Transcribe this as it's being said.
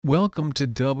Welcome to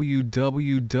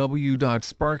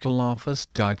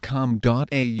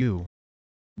www.sparkleoffice.com.au.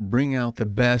 Bring out the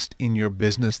best in your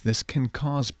business. This can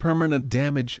cause permanent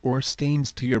damage or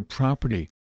stains to your property.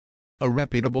 A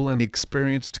reputable and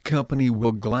experienced company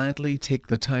will gladly take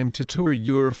the time to tour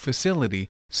your facility,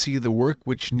 see the work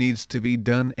which needs to be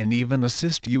done, and even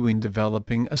assist you in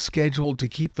developing a schedule to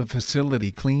keep the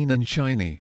facility clean and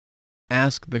shiny.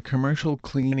 Ask the commercial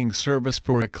cleaning service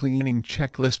for a cleaning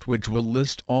checklist which will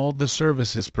list all the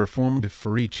services performed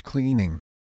for each cleaning.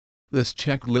 This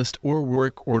checklist or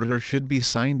work order should be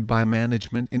signed by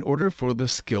management in order for the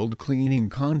skilled cleaning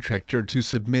contractor to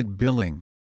submit billing.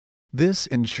 This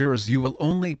ensures you will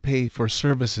only pay for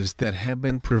services that have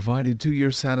been provided to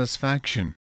your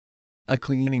satisfaction. A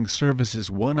cleaning service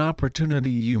is one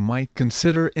opportunity you might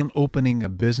consider in opening a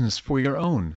business for your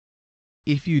own.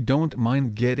 If you don't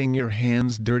mind getting your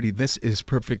hands dirty, this is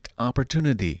perfect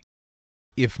opportunity.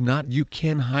 If not, you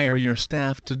can hire your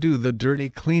staff to do the dirty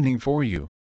cleaning for you.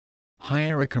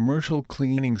 Hire a commercial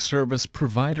cleaning service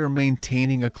provider.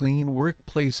 Maintaining a clean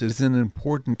workplace is an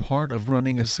important part of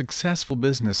running a successful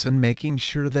business and making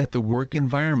sure that the work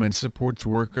environment supports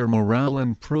worker morale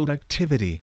and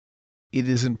productivity. It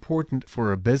is important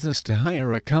for a business to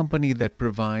hire a company that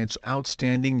provides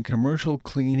outstanding commercial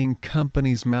cleaning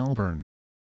companies. Melbourne.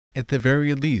 At the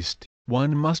very least,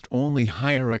 one must only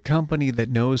hire a company that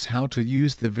knows how to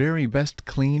use the very best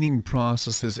cleaning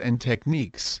processes and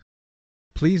techniques.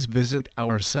 Please visit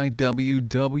our site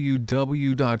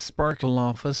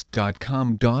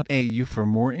www.sparkleoffice.com.au for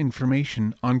more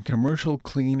information on commercial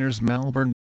cleaners.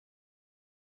 Melbourne.